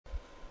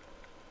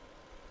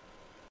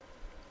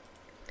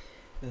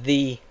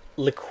The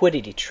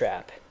liquidity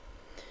trap.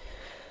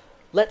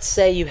 Let's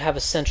say you have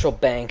a central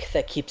bank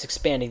that keeps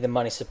expanding the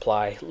money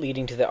supply,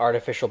 leading to the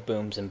artificial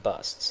booms and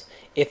busts.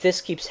 If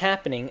this keeps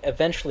happening,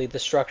 eventually the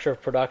structure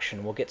of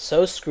production will get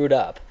so screwed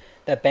up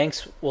that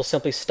banks will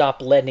simply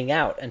stop lending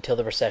out until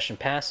the recession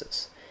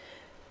passes.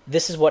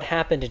 This is what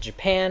happened in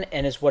Japan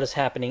and is what is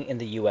happening in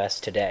the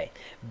US today.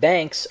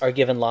 Banks are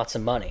given lots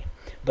of money,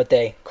 but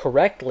they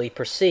correctly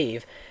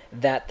perceive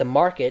that the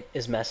market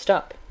is messed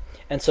up.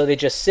 And so they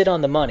just sit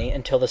on the money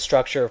until the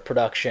structure of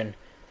production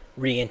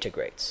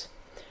reintegrates.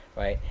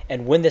 Right?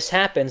 And when this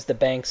happens, the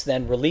banks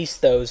then release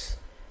those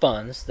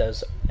funds,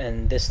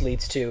 and this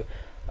leads to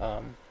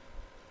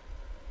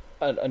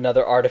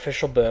another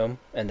artificial boom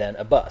and then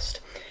a bust.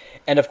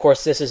 And of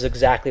course, this is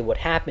exactly what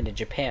happened in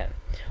Japan,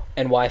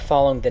 and why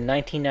following the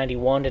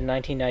 1991 to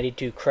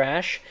 1992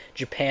 crash,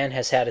 Japan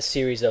has had a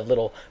series of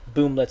little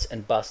boomlets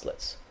and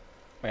bustlets.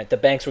 Right? The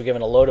banks were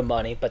given a load of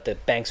money, but the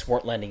banks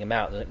weren't lending them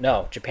out.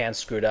 No, Japan's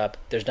screwed up.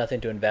 There's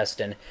nothing to invest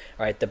in.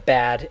 All right, the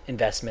bad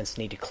investments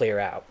need to clear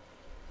out.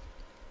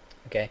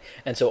 Okay,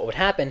 and so what would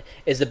happen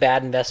is the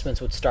bad investments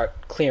would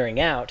start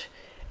clearing out,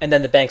 and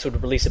then the banks would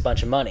release a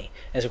bunch of money,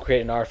 and this would create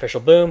an artificial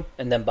boom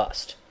and then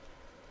bust,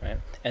 right?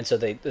 And so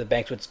the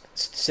banks would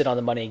sit on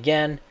the money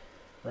again,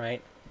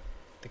 right?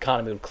 The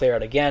economy would clear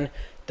out again,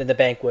 then the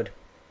bank would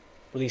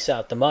release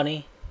out the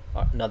money,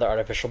 another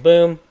artificial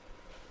boom,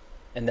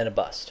 and then a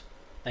bust,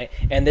 right?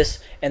 And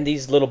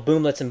these little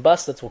boomlets and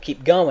bustlets will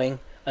keep going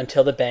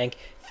until the bank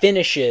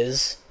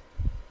finishes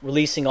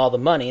releasing all the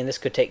money, and this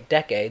could take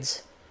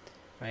decades.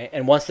 Right?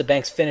 And once the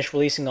banks finish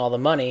releasing all the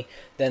money,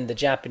 then the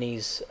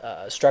Japanese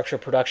structure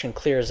of production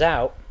clears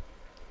out.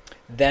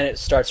 Then it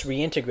starts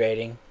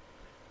reintegrating,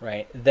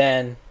 right?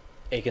 Then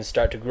it can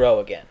start to grow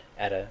again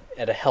at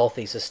a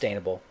healthy,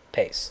 sustainable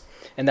pace.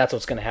 And that's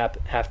what's going to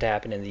have to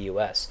happen in the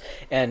U.S.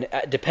 And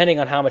depending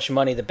on how much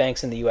money the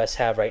banks in the U.S.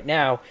 have right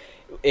now,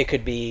 it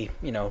could be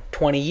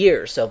 20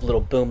 years of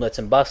little boomlets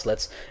and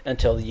bustlets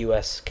until the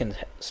U.S. can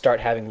start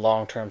having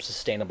long-term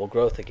sustainable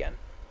growth again.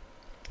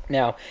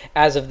 Now,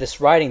 as of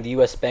this writing, the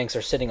U.S. banks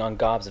are sitting on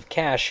gobs of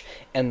cash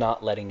and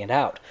not letting it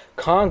out.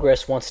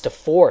 Congress wants to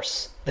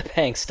force the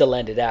banks to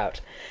lend it out.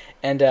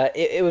 And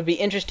it would be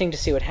interesting to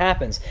see what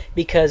happens,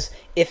 because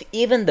if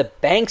even the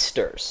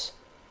banksters,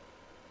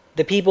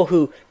 the people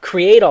who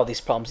create all these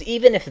problems,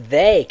 even if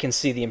they can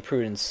see the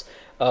imprudence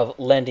of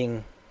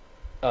lending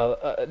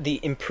out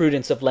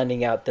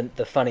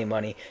the funny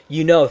money,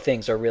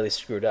 things are really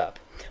screwed up.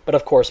 But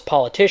of course,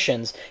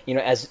 politicians,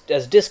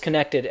 as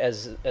disconnected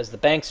as the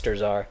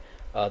banksters are,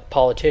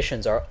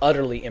 politicians are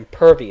utterly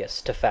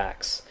impervious to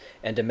facts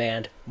and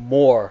demand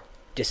more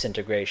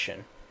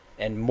disintegration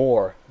and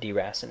more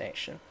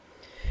deracination.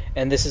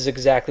 And this is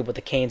exactly what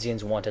the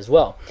Keynesians want as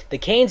well. The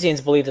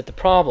Keynesians believe that the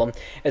problem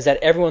is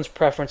that everyone's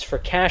preference for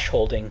cash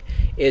holding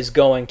is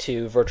going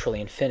to virtually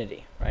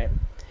infinity, right?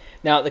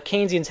 Now, the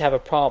Keynesians have a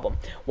problem.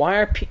 Why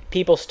are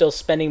people still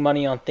spending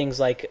money on things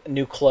like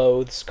new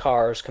clothes,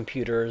 cars,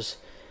 computers,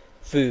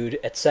 food,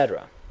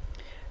 etc.?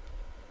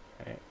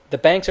 The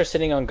banks are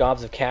sitting on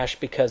gobs of cash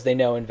because they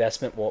know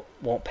investment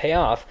won't pay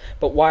off,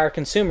 but why are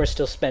consumers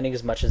still spending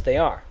as much as they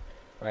are?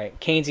 Right?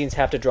 Keynesians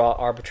have to draw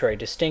arbitrary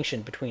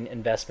distinction between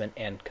investment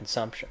and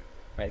consumption.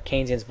 Right?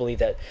 Keynesians believe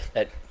that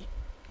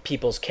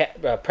people's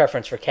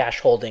preference for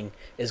cash holding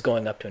is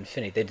going up to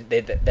infinity.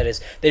 They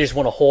just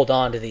want to hold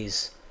on to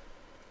these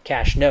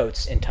cash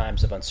notes in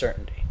times of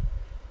uncertainty.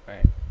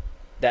 Right?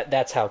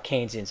 That's how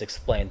Keynesians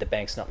explain the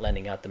banks not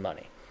lending out the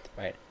money.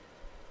 Right?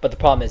 But the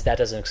problem is that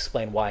doesn't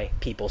explain why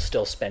people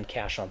still spend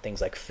cash on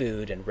things like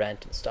food and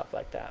rent and stuff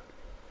like that.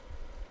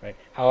 Right?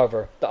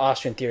 However, the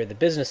Austrian theory of the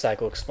business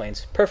cycle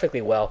explains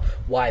perfectly well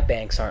why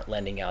banks aren't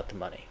lending out the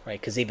money, right?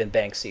 Because even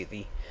banks see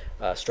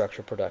the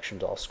structure of production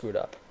is all screwed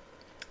up.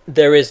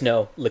 There is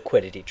no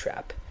liquidity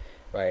trap,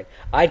 right?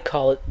 I'd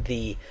call it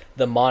the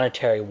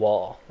monetary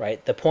wall,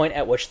 right? The point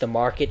at which the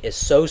market is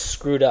so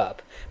screwed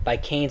up by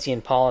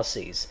Keynesian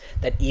policies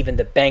that even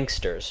the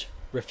banksters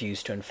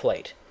refuse to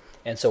inflate.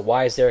 And so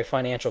why is there a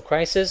financial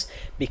crisis?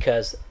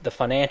 Because the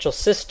financial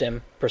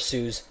system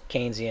pursues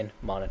Keynesian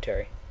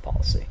monetary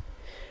policy.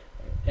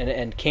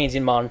 And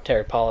Keynesian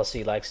monetary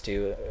policy likes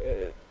to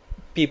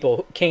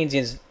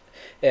Keynesians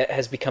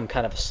has become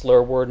kind of a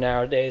slur word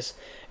nowadays,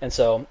 and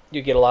so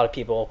you get a lot of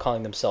people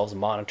calling themselves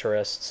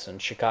monetarists and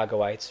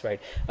Chicagoites, right?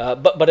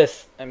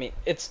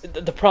 It's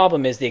the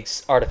problem is the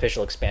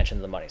artificial expansion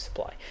of the money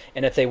supply,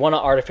 and if they want to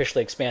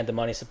artificially expand the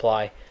money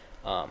supply,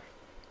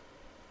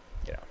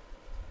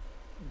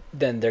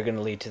 then they're going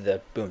to lead to the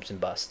booms and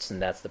busts,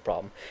 and that's the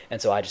problem.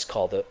 And so I just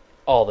call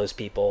all those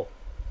people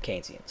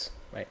Keynesians,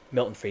 right?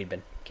 Milton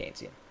Friedman,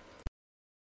 Keynesian.